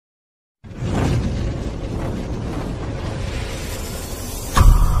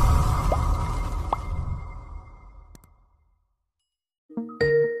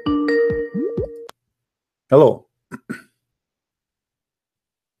Hello.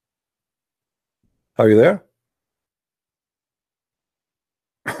 Are you there?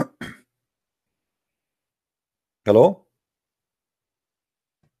 Hello?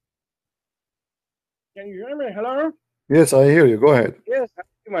 Can you hear me? Hello? Yes, I hear you. Go ahead. Yes,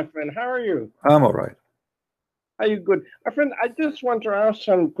 my friend. How are you? I'm all right. Are you good? My friend, I just want to ask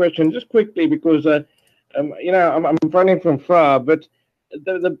some questions just quickly because, you know, I'm running from far, but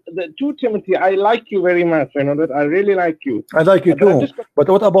the 2 Timothy, I like you very much. You know that I really like you. I like you But too. But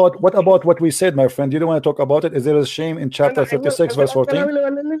what about what we said, my friend? You don't want to talk about it? Is there a shame in chapter 36, verse 14?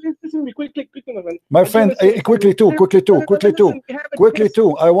 Listen, quickly, My friend, quickly too.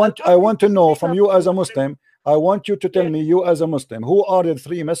 I want to know from you as a Muslim. I want you to tell me, you as a Muslim, who are the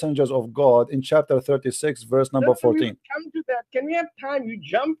 3 messengers of God in chapter 36, verse number 14? Come to that. Can we have time? You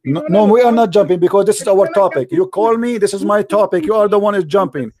jump. No, we are not jumping because this is our topic. You call me, this is my topic. You are the one is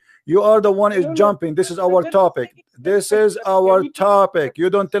jumping. You are the one is jumping. This is our topic. This is our topic.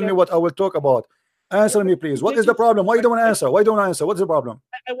 You don't tell me what I will talk about. Answer me, please. What is the problem? Why you don't want to answer? Why don't I answer? What's the problem?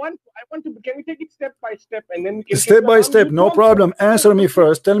 I want to. Can we take it step by step and then we can step by step? No problem. Answer me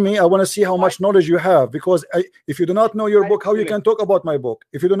first. Tell me. I want to see how much knowledge you have, because if you do not know your book, how you can talk about my book?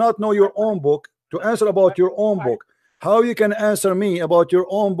 If you do not know your own book to answer about your own book, how you can answer me about your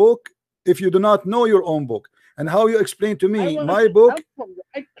own book if you do not know your own book? And how you explain to me my book?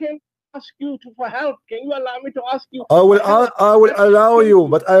 I can't ask you for help. Can you allow me to ask you? I will allow you,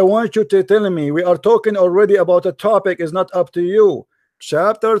 but I want you to tell me. We are talking already about a topic. Is not up to you.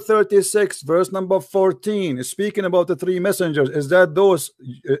 Chapter 36, verse number 14, is speaking about the 3 messengers. Is that those?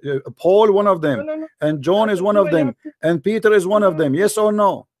 Paul, one of them, and John is one of them, and Peter is one of them. Yes or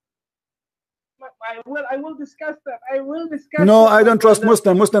no? I will discuss that. I will discuss. No, I don't trust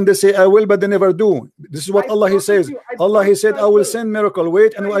Muslim. They say I will, but they never do. This is what Allah He says. Allah He said, I will send miracle.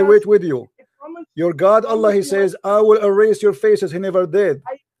 Wait, and I wait with you. Your God, Allah He says, I will erase your faces. He never did.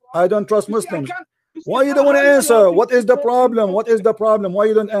 I don't trust Muslims. Why you don't want to answer? What is the problem? What is the problem? Why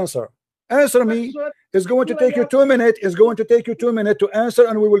you don't answer? Answer me. It's going to take you 2 minutes. It's going to take you 2 minutes to answer,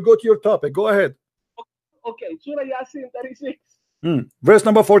 and we will go to your topic. Go ahead. Okay, Surah Yasin 36. Verse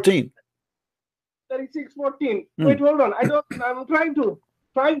number 14. 36:14. Wait, hold on. I'm trying to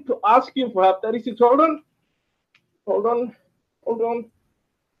ask you for help. 36. Hold on.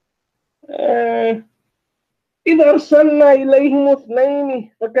 إذا أرسلنا إليهم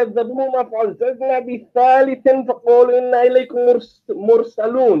اثنين فكذبوهما فعززنا بثالث فقالوا إنا إليكم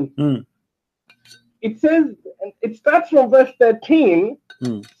مرسلون. It says, it starts from verse 13.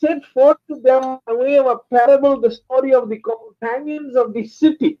 Set forth to them by way of a parable the story of the companions of the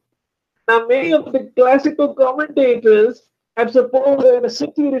city. Now, many of the classical commentators have supposed that the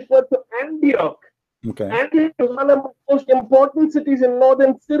city referred to Antioch. Okay. Antioch was one of the most important cities in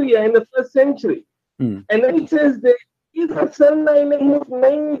northern Syria in the 1st century. And then it says that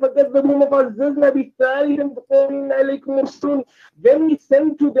when we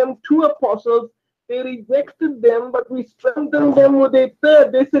sent to them 2 apostles, they rejected them, but we strengthened them with a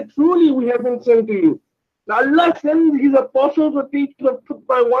 3rd. They said, truly we have been sent to you. Now Allah sends His apostles or teachers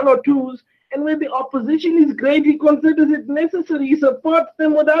by 1 or 2s, and when the opposition is great, He considers it necessary. He supports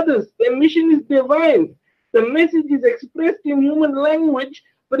them with others. Their mission is divine. The message is expressed in human language,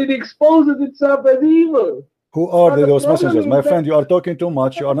 but it exposes itself as evil. Who are those messengers? My friend, you are talking too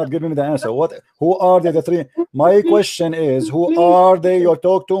much. You are not giving me the answer. Who are the 3? My question is, who are they? You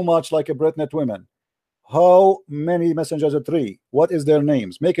talk too much like a pregnant woman. How many messengers are 3? What is their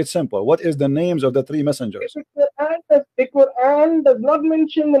names? Make it simple. What is the names of the 3 messengers? The Qur'an does not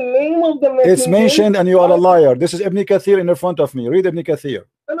mention the name of the messenger. It's mentioned, and you are a liar. This is Ibn Kathir in front of me. Read Ibn Kathir.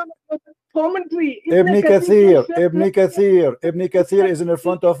 Commentary. Ibn Kathir is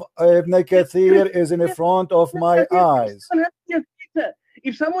in front of my eyes.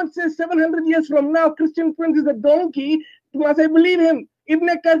 If someone says 700 years from now Christian Prince is a donkey, must I believe him? Ibn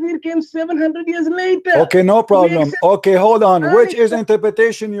Kathir came 700 years later. Okay, no problem. Okay, hold on. Which is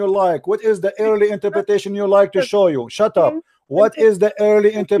interpretation you like? What is the early interpretation you like to show you? Shut up. What is the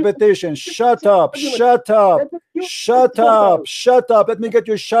early interpretation? Shut up. Let me get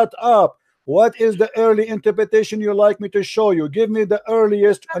you shut up. What is the early interpretation you like me to show you? Give me the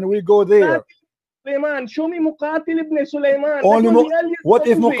earliest and we go there. Show me Muqatil ibn Sulaiman. What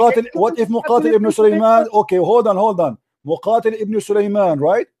if Muqatil ibn Sulaiman? Okay, hold on. Muqatil ibn Sulaiman,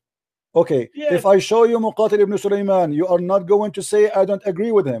 right? Okay, yes. If I show you Muqatil ibn Sulaiman, you are not going to say I don't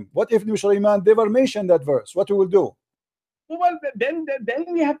agree with him. What if Ibn Sulaiman never mentioned that verse? What we will do? Well, then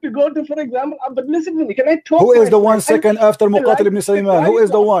we have to go to, for example, but listen to me. Can I talk? Who is the one second after Muqatil ibn Sulaiman? Who is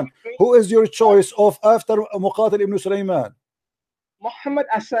the one? Who is your choice of after Muqatil ibn Sulaiman? Muhammad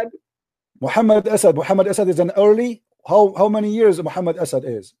Asad. Muhammad Asad. Muhammad Asad is an early. How many years Muhammad Asad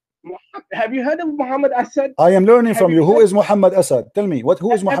is? Have you heard of Muhammad Asad? I am learning from you. Who is Muhammad Asad? Tell me,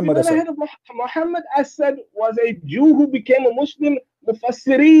 who is Muhammad Asad? Have you ever heard of Muhammad Asad? Was a Jew who became a Muslim.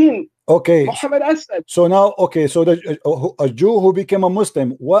 Mufassirin. Okay. Muhammad Asad. So now, okay, so a Jew who became a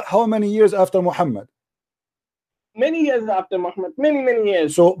Muslim, how many years after Muhammad? Many years after Muhammad, many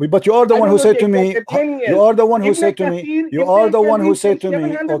years. So, but you are the one who said to me, you are the one who said to me, you are the one who said to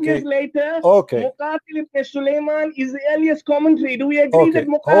me, okay, years later, okay. Muqatil ibn Sulaiman is the earliest commentary. Do we agree that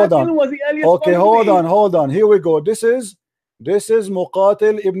Muqatil was the earliest okay, commentary? hold on. Here we go. This is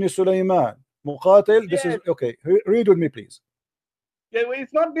Muqatil ibn Sulaiman. Muqatil, this is, okay, read with me, please. Yeah, well,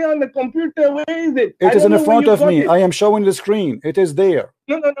 it's not there on the computer. Where is it? It is in front of me. I am showing the screen. It is there.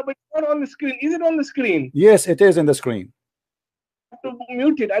 No, but it's not on the screen. Is it on the screen? Yes, it is in the screen. I have to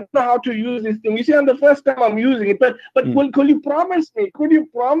mute it. I don't know how to use this thing. You see, on the first time I'm using it, but could you promise me? Could you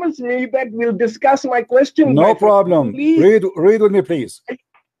promise me that we'll discuss my question? No problem. Read with me, please.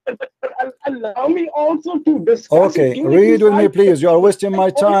 Allow me also to discuss. Okay, read with me, please. You are wasting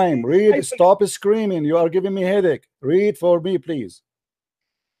my time. Read. Stop screaming. You are giving me headache. Read for me, please.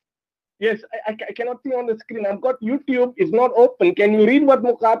 Yes, I cannot see on the screen. I've got YouTube. It's not open. Can you read what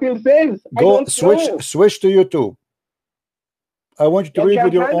Muqatil says? Go switch to YouTube. I want you to read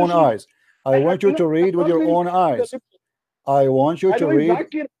with your own eyes. I want you to read with your own eyes. I want you to read.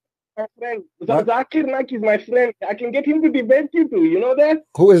 Zakir, my friend. Zakir Naik is my friend. I can get him to debate you too. You know that?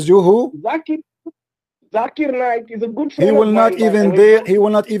 Who is you? Who? Zakir Naik is a good friend. He will not even dare. He will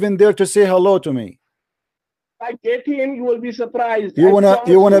not even dare to say hello to me. I get him, you will be surprised. You wanna bet?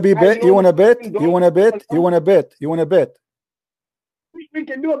 You wanna bet? We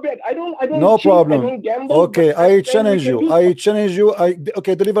can do a bet. I don't no cheat, problem. I don't gamble, okay, I challenge you.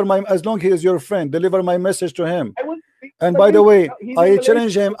 Okay, deliver my, as long as he is your friend, deliver my message to him. And by the way, I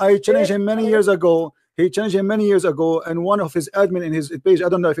challenged him many years ago. He challenged him many years ago, and one of his admin in his page, I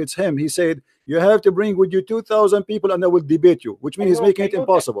don't know if it's him, he said, you have to bring with you 2,000 people and I will debate you, which means he's making it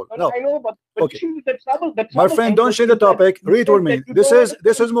impossible. No. I know, but okay. The trouble, my friend, don't change the topic. Read with me. This is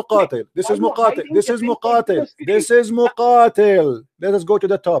Muqatil. This is Muqatil. Let us go to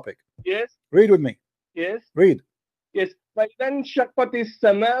the topic. Yes. Read with me. Yes. Read. Yes. فإذا انشقت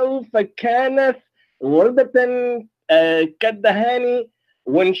السماء فكانت وردة كالدهان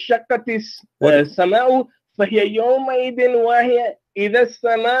وانشقت السماء فهي يومئذ واهية إذا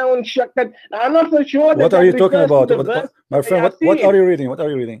السماء انشقت. I'm not so sure. What are you talking about? My friend, what are you reading? What are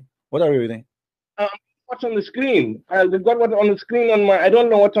you reading? What's on the screen? I've got what on the screen on my. I don't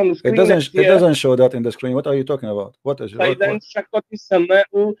know what's on the screen. It doesn't show that in the screen. What are you talking about? What is? فإذا انشقت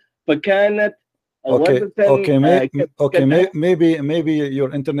السماء فكانت. Maybe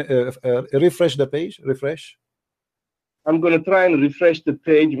your internet. Refresh the page. Refresh. I'm going to try and refresh the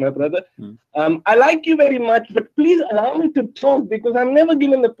page, my brother. I like you very much, but please allow me to talk because I'm never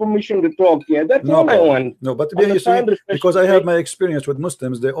given the permission to talk here. That's all I want. No, but because I have my experience with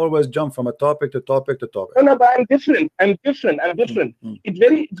Muslims, they always jump from a topic to topic to topic. No, but I'm different. It's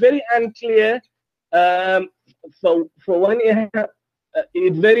very unclear. For one,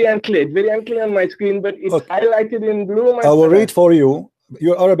 it's very unclear. It's very unclear on my screen, but it's highlighted in blue. I will read for you.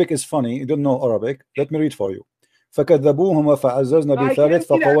 Your Arabic is funny. You don't know Arabic. Let me read for you. فكذبوهما فعززنا بثالث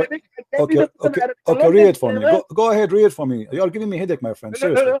فقوى. Okay, read it for me. Go ahead, read it for me. You are giving me headache, my friend.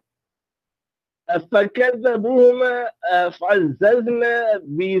 Seriously. فكذبوهما فعززنا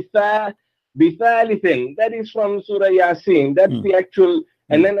بثالث. That is from Surah Yasin. That's the actual.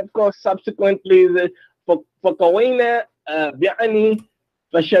 And then of course subsequently the فقوينا يعني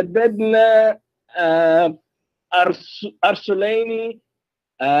فشددنا أرسلين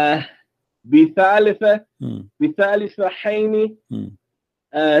بثالث حين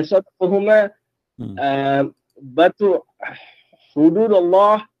صدقهما بتوا حدود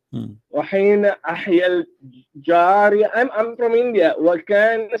الله وحين أحيا الجارية. I'm from India.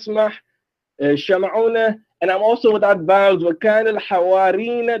 وكان اسمح شمعونا, and I'm also without vowels. وكان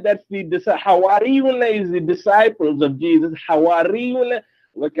الحواريين, that's the حواريون is the disciples of Jesus. حواريون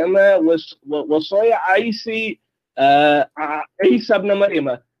وكما وصايا عيسى عيسى ابن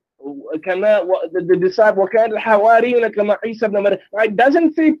مريم كما the disciple وكان الحواريون كما عيسى ابن مريم. It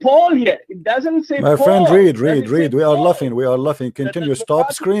doesn't say Paul here. It doesn't say my Paul. friend, read. We are laughing. Continue.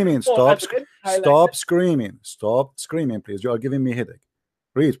 Stop screaming. Stop screaming, please. You are giving me headache.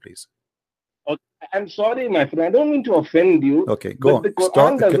 Read, please. Okay. I'm sorry, my friend. I don't mean to offend you. Okay, go on.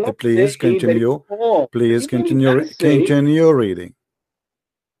 Stop. Please continue. Please continue reading.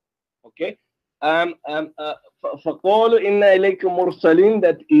 Okay. فقالوا إن إليكم مرسلين,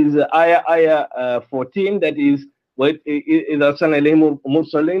 that is ayah 14, that is إذا أرسلنا إليهم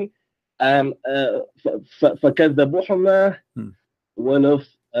مرسلين فكذبوهما ولو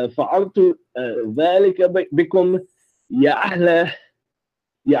فعلت ذلك بكم يا أهل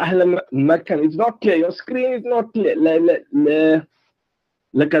مكة. It's not clear. Your screen is not clear.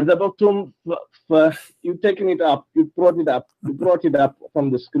 لكذبتم you taken it up. You brought it up. You brought it up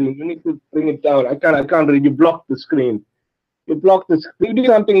from the screen. You need to bring it down. I can't read. You blocked the screen. You blocked the screen. You do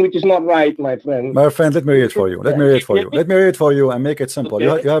something which is not right, my friend. My friend, let me read it for you. Let me read it for you. Let me read it for you and make it simple.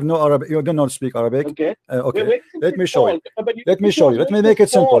 Okay. You have no Arabic. You do not speak Arabic. Okay. Okay. Wait, Let me show you. you. Let me show you. Let me make it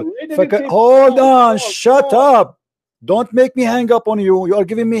simple. Hold Hold on. Shut up. Don't make me hang up on you. You are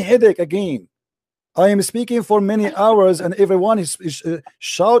giving me headache again. I am speaking for many hours and everyone is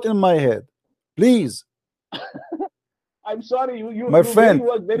shouting in my head. Please. I'm sorry. You my friend,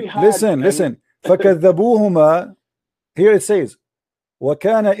 work very hard, listen. فكذبوهما. Here it says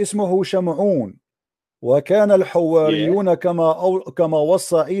وكان اسمه شمعون وكان الحواريون كما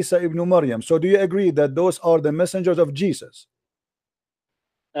وصى عيسى ابن مريم. So do you agree that those are the messengers of Jesus?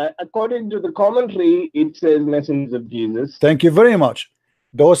 According to the commentary, it says messengers of Jesus. Thank you very much.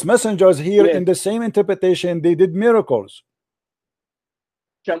 Those messengers here in the same interpretation, they did miracles.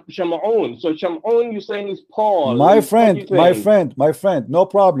 Shamun. So Shamun, you're saying is Paul. My friend, no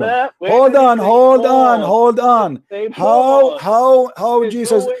problem. Hold on. How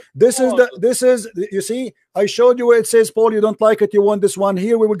Jesus? This is you see, I showed you where it says Paul. You don't like it, you want this one.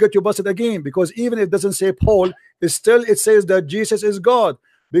 Here we will get you busted again, because even if it doesn't say Paul, it says that Jesus is God.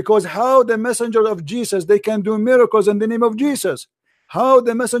 Because how the messenger of Jesus, they can do miracles in the name of Jesus? How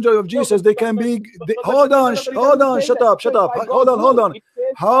the messenger of Jesus, they can be hold on, shut up, hold on.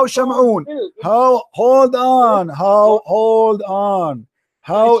 How Shamun? Hold on.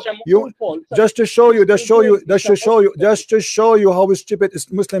 How you just to show you how stupid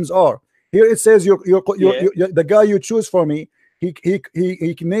Muslims are. Here it says the guy you choose for me, he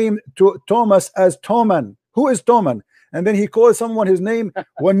named Thomas as Toman. Who is Toman? And then he calls someone his name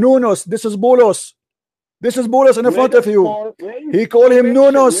Wanunos. This is Bolos. This is Bolos in the front of you. He called him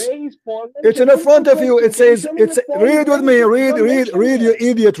Nunos. It's in the front of you. It says, read with me, read, you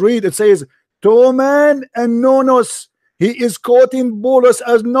idiot, read. It says, Toman and Nonos. He is quoting Bolos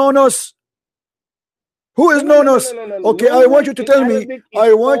as Nonos. Who is Nonos? Okay, I want you to tell me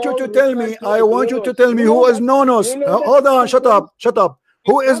who is Nonos. Hold on, shut up.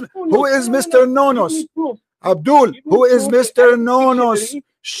 Who is Mr. Nonos? Abdool, who is Mr. Nonos?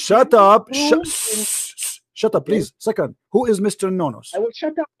 Shut up. Shut up, please. Second, who is Mr. Nonos? I will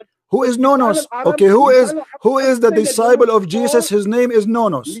shut up. Who is Nonos? Okay, who is the disciple of Jesus? His name is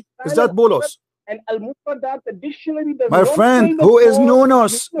Nonos. Is that Bolos? My friend, who is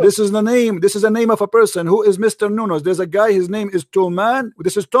Nonos? This is the name. This is the name of a person. Who is Mr. Nonos? There's a guy. His name is Toman.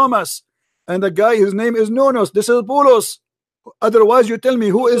 This is Thomas, and the guy. His name is Nonos. This is Bolos. Otherwise, you tell me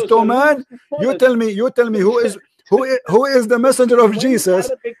who is Toman. You tell me who is the messenger of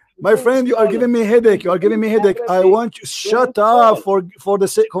Jesus. My friend, you are giving me headache. I want you shut up for the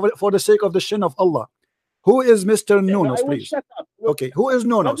sake of the shin of Allah. Who is Mr. Nunos, please? Okay, who is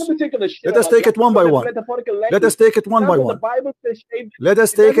Nunos? Let us take it one by one. Let us take it one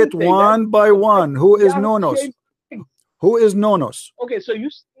by one. Who is Nunos? Who is Nunos? Okay, so you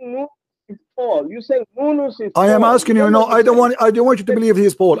say is Paul. You say Nunos is Paul. I am asking you. No, I don't want you to believe he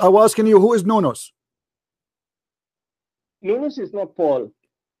is Paul. I was asking you, who is Nunos? Nunos is not Paul.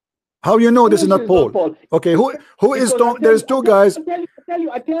 How you know this is not Paul? Okay, who is Tom? There's two guys.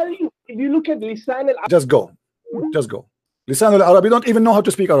 I tell you. If you look at Lisan al-Arab. Just go. Lisan al-Arab. You don't even know how to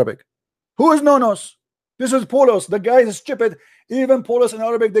speak Arabic. Who is Nonos? This is Paulos. The guy is stupid. Even Paulos in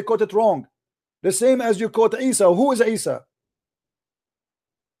Arabic, they quote it wrong. The same as you quote Isa. Who is Isa?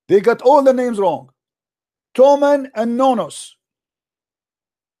 They got all the names wrong. Toman and Nonos.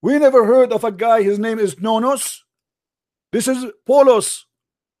 We never heard of a guy, his name is Nonos. This is Paulos.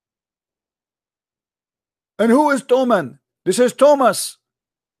 And who is Toman? This is Thomas.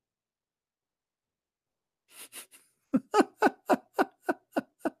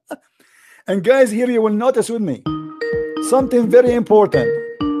 And guys, here you will notice with me something very important.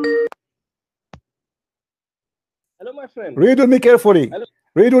 Hello, my friend. Read with me carefully. Hello.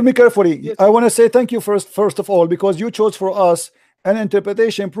 Read with me carefully. Yes. I want to say thank you first of all, because you chose for us an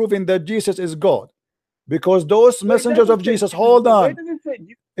interpretation proving that Jesus is God. Because those messengers of Jesus, hold on.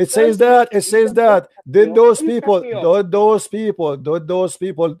 It says that. Did those people?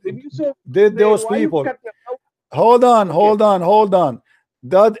 Hold on.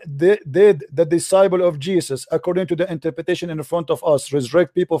 That did the disciple of Jesus, according to the interpretation in front of us,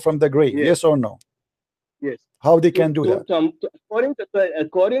 resurrect people from the grave? Yes or no? Yes. How they can do that?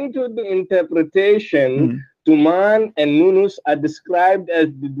 According to the interpretation, Tuman and Nunus are described as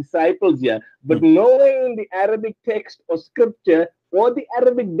the disciples here, but nowhere in the Arabic text or scripture or the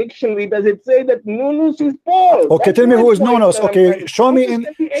Arabic dictionary does it say that Nunus is Paul. Okay, tell me who is Nunus. Okay, show me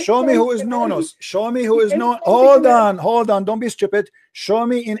who is Nunus. Show me who is Nunus. Hold on, don't be stupid. Show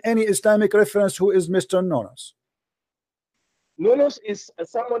me in any Islamic reference who is Mr. Nunus. Nunus is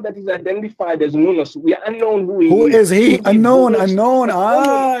someone that is identified as Nunus. We are unknown who he is. Who is he? Unknown.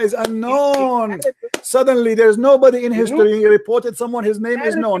 Is unknown. Suddenly, there's nobody in history reported someone. His name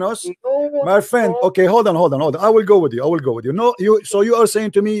is Nunus. My friend. Okay, hold on. I will go with you. No, so you are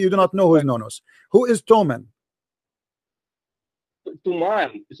saying to me you do not know who is Nunus. Who is Toman?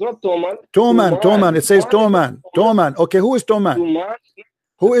 Tuman. It's not Toman. Toman. It says Toman. Okay, who is Toman?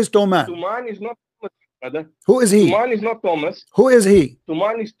 Who is Toman? Tuman is not Thomas, brother. Who is he? Tuman is not Thomas. Who is he?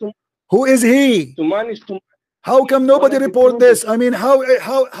 Tuman is Tuman. Who is he? Tuman is Tuman. How come nobody report this? I mean, how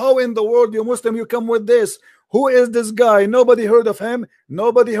in the world, you Muslim, you come with this? Who is this guy? Nobody heard of him.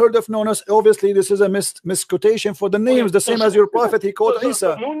 Nobody heard of Nunus. Obviously, this is a misquotation for the names, the same as your prophet. He called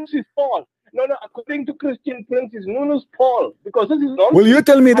Isa. Nunus is Paul. No, according to Christian princes, Nunus Paul. Because this is nonsense. Will you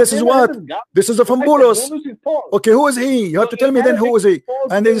tell me this is what? This is a fambulos. Okay, who is he? You have to tell me then who is he.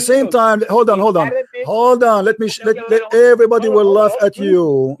 And at the same time, hold on. Let everybody will laugh at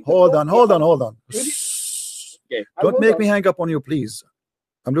you. Hold on. Don't make me hang up on you, please.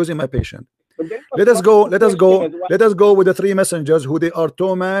 I'm losing my patience. Let us go with the three messengers who they are,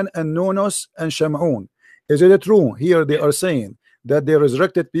 Toman and Nunus and Shamun. Is it true? Here they are saying that they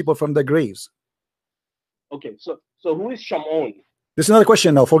resurrected people from the graves. Okay, so who is Shamun? This is not a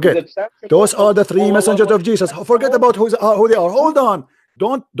question now. Forget. Those are the three messengers of Jesus. Forget about who they are. Hold on.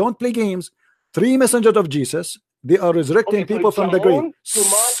 Don't play games. Three messengers of Jesus. They are resurrecting people from the grave.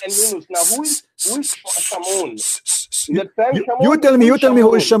 Tuman and Nunus. Now who is Shamun? You tell me who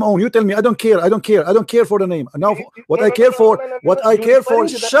is Shamun. You tell me. I don't care for the name. Now what I care for,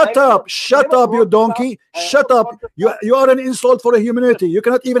 shut up, you donkey. Shut up. You are an insult for the humanity. You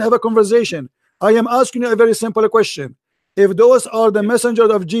cannot even have a conversation. I am asking you a very simple question. If those are the messengers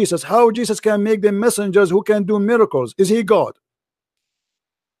of Jesus, how Jesus can make them messengers who can do miracles? Is he God?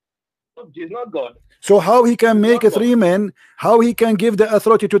 He's not God. So how he can make three men, how he can give the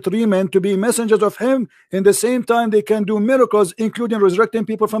authority to three men to be messengers of him, in the same time they can do miracles, including resurrecting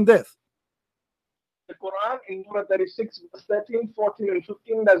people from death? The Quran in Surah 36, verse 13, 14, and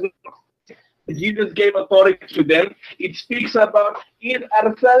 15 does not. Jesus gave authority to them. It speaks about when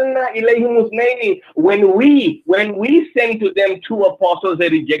we send to them two apostles, they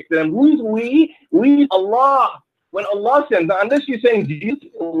rejected them. Who is we? We Allah. When Allah sends, unless you're saying Jesus,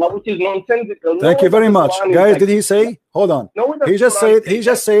 Allah, which is nonsensical. Thank you very much, guys. Did he say? Hold on. He just said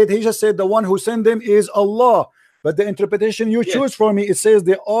the one who sent them is Allah. But the interpretation you choose for me, it says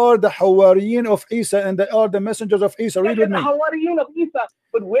they are the Hawariyin of Isa and they are the messengers of Isa. Read with me. Hawariyin of Isa.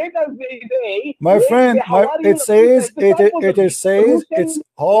 But where does they say? My friend, it says it's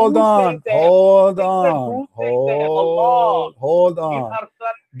hold on. They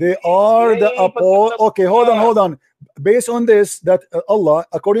are the apostle. Okay, hold on. Based on this, that Allah,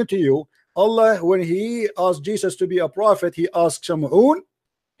 according to you, Allah, when he asked Jesus to be a prophet, he asked Shamun,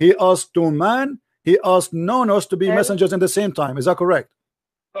 he asked Tuman, he asked Nunus to be messengers at the same time. Is that correct?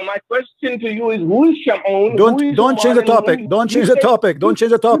 So my question to you is, who is Shamun? Don't change the topic. Don't change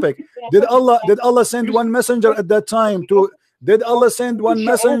the topic. Did Allah send one messenger at that time to? Did Allah send one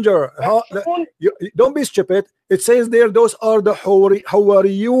messenger? Don't be stupid. It says there, those are the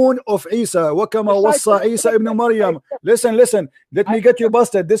Hawariyun of Isa. Wakama wasa Isa ibn Maryam. Listen. Let me get you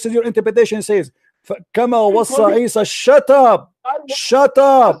busted. This is your interpretation. It says, Kama wasa Isa. Shut up.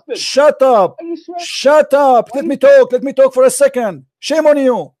 Let me talk for a second. Shame on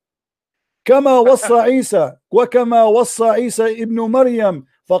you. كما وصى عيسى وكما وصى عيسى ابن مريم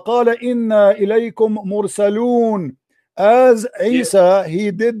فقال إنا إليكم مرسلون. As Isa,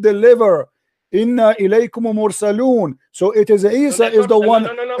 he did deliver. Inna ilaykum mursalun. So it is Isa is the one.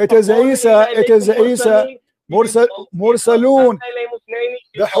 It is Isa. Mursalun.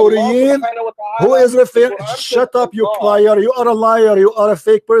 The Huriyin. Who is referring? Shut up, you liar. You are a liar. You are a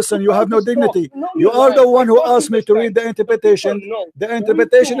fake person. You have no dignity. You are the one who asked me to read the interpretation. The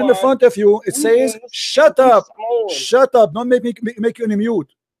interpretation in the front of you, it says, shut up. Don't make you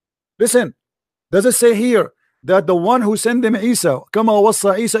mute. Listen. Does it say here that the one who sent them Isa, Kama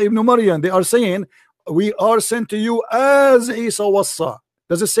wasa Isa ibn Maryam, they are saying, we are sent to you as Isa wasa?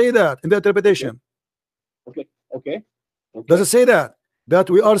 Does it say that in the interpretation? Okay. Does it say that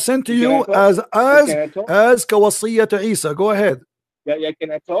we are sent to you as kawasiyat Isa? Go ahead. Yeah.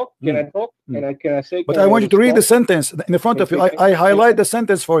 Can I talk? Can I say? But I want you to read the sentence in the front of you. I highlight the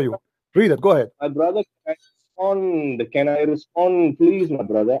sentence for you. Read it. Go ahead. My brother, can I respond? Can I respond, please, my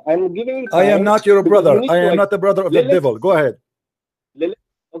brother? I'm giving you time. I am not your brother. I am not the brother of the Let's- devil. Go ahead.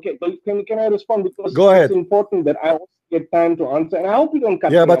 Okay, but can I respond? Because Go ahead. it's important that I also get time to answer, and I hope you don't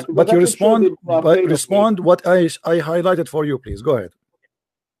cut Yeah, me off, but you that would show respond. that you are But afraid of me. respond what I highlighted for you, please. Go ahead.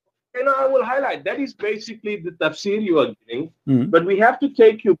 You know, I will highlight that is basically the tafsir you are giving, Mm. but we have to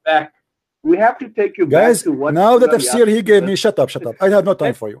take you back. We have to take you Guys, back to what now the Sharia tafsir he gave me, says. shut up. I have no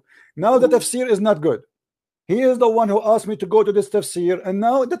time for you. Now the tafsir is not good. He is the one who asked me to go to this tafsir, and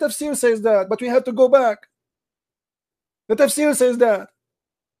now the tafsir says that, but we have to go back. The tafsir says that.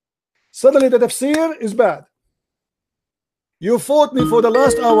 Suddenly the tafsir is bad. You fought me for the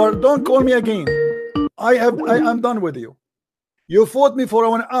last hour. Don't call me again. I am done with you. You fought me for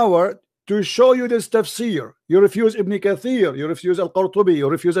 1 hour to show you this tafsir. You refuse Ibn Kathir. You refuse Al-Qurtubi. You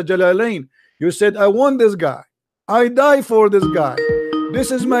refuse Al-Jalalain. You said, I want this guy. I die for this guy.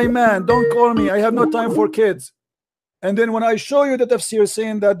 This is my man. Don't call me. I have no time for kids. And then when I show you the tafsir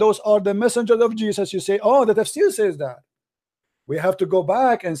saying that those are the messengers of Jesus, you say, oh, the tafsir says that. We have to go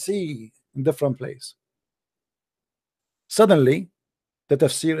back and see in different place. Suddenly, the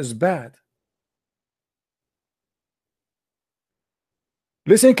tafsir is bad.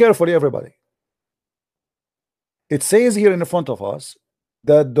 Listen carefully, everybody. It says here in front of us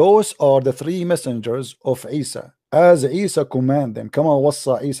that those are the 3 messengers of Isa, as Isa commanded them, kama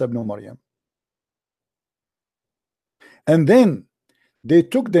wassa Isa ibn Maryam. And then they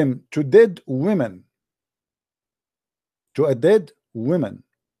took them to dead women, to a dead woman,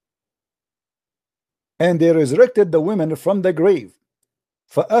 and they resurrected the women from the grave.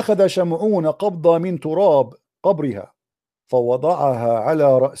 فأخذ شمعون قبضة من تراب قبرها فوضعها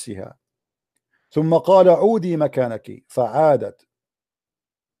على رأسها ثم قال عودي مكانك فعادت.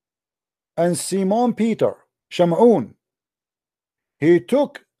 And Simon Peter, Shamun, he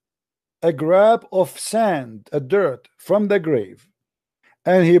took a grab of sand, a dirt from the grave,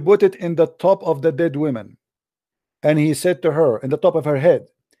 and he put it in the top of the dead woman, and he said to her, in the top of her head,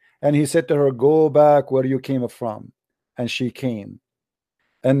 and he said to her, go back where you came from. And she came,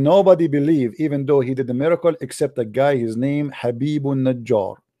 and nobody believed, even though he did the miracle, except a guy, his name Habibun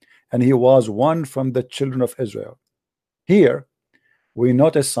Najjar, and he was one from the children of Israel. Here we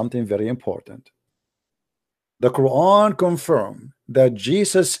notice something very important. The Quran confirms that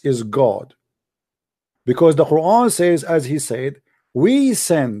Jesus is God, because the Quran says, as he said, we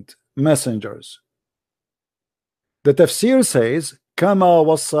send messengers. The tafsir says, kama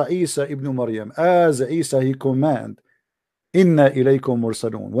wassa Isa ibn Maryam, as Isa he command, inna ilaykum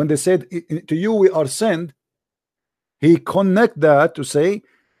mursalun. When they said to you we are sent, he connect that to say,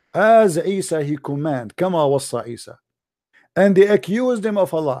 as Isa he command, kama wassa Isa. And they accused him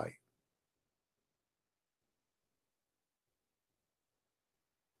of a lie.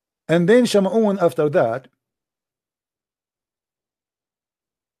 And then Shamun, after that,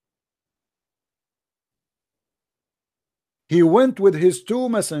 he went with his 2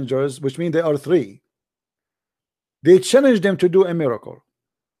 messengers, which means they are 3. They challenged them to do a miracle,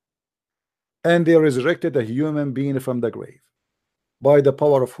 and they resurrected a human being from the grave. By the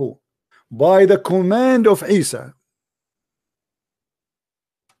power of who? By the command of Isa.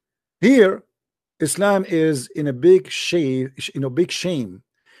 Here Islam is in a big shame,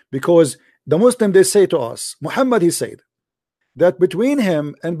 because the Muslim, they say to us, Muhammad, he said that between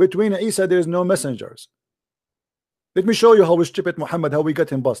him and between Isa there is no messengers. Let me show you how we stupid Muhammad, how we got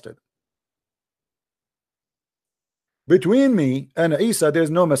him busted. Between me and Isa there is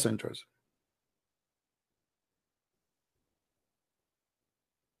no messengers.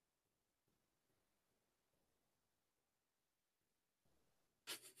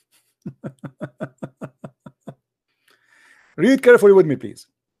 Read carefully with me, please.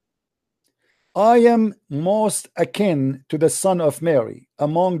 I am most akin to the son of Mary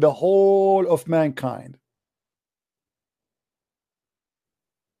among the whole of mankind,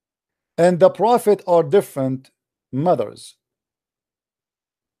 and the prophet are different mothers,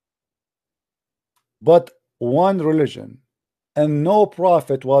 but one religion, and no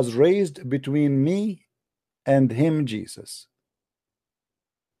prophet was raised between me and him, Jesus.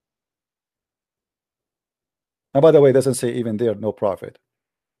 Now, by the way, it doesn't say even there no prophet,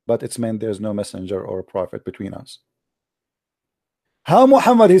 but it's meant there's no messenger or prophet between us. How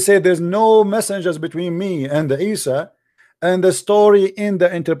Muhammad, he said there's no messengers between me and the Isa, and the story in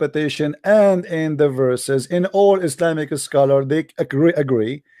the interpretation and in the verses, in all Islamic scholars, they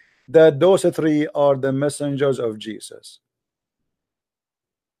agree that those 3 are the messengers of Jesus.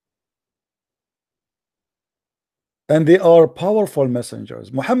 And they are powerful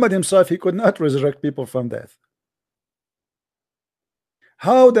messengers. Muhammad himself, he could not resurrect people from death.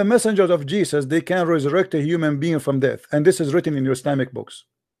 How the messengers of Jesus, they can resurrect a human being from death, and this is written in your Islamic books.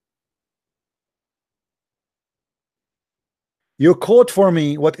 You quote for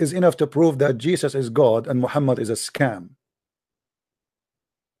me what is enough to prove that Jesus is God and Muhammad is a scam.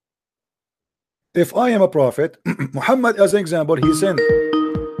 If I am a prophet, Muhammad, as an example, he sent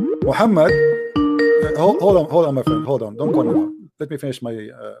Muhammad. Hold on, my friend. Hold on. Don't go now. Let me finish my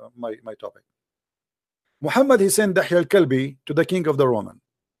my topic. Muhammad, he sent Dahya al-Kalbi to the king of the Roman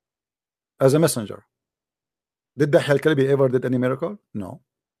as a messenger. Did Dahya al-Kalbi ever did any miracle? No.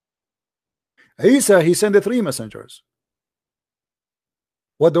 Isa, he sent the 3 messengers.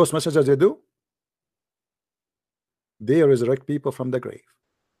 What those messengers they do? They resurrect people from the grave.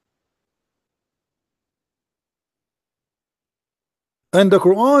 And the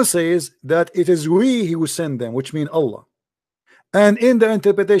Quran says that it is we who send them, which mean Allah. And in the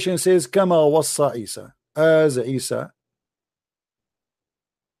interpretation says, Kama wassa Isa, as Isa,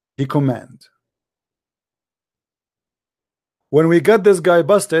 he command. When we got this guy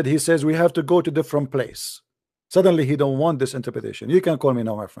busted, he says we have to go to different place. Suddenly he don't want this interpretation. You can call me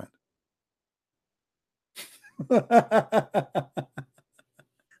now, my friend.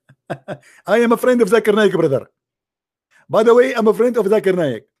 I am a friend of Zakir Naik, brother. By the way, I'm a friend of Zakir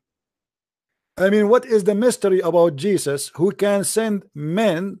Naik. I mean, what is the mystery about Jesus who can send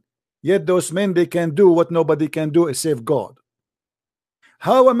men, yet those men, they can do what nobody can do except God?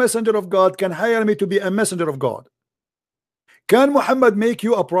 How a messenger of God can hire me to be a messenger of God? Can Muhammad make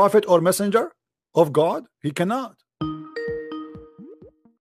you a prophet or messenger of God? He cannot.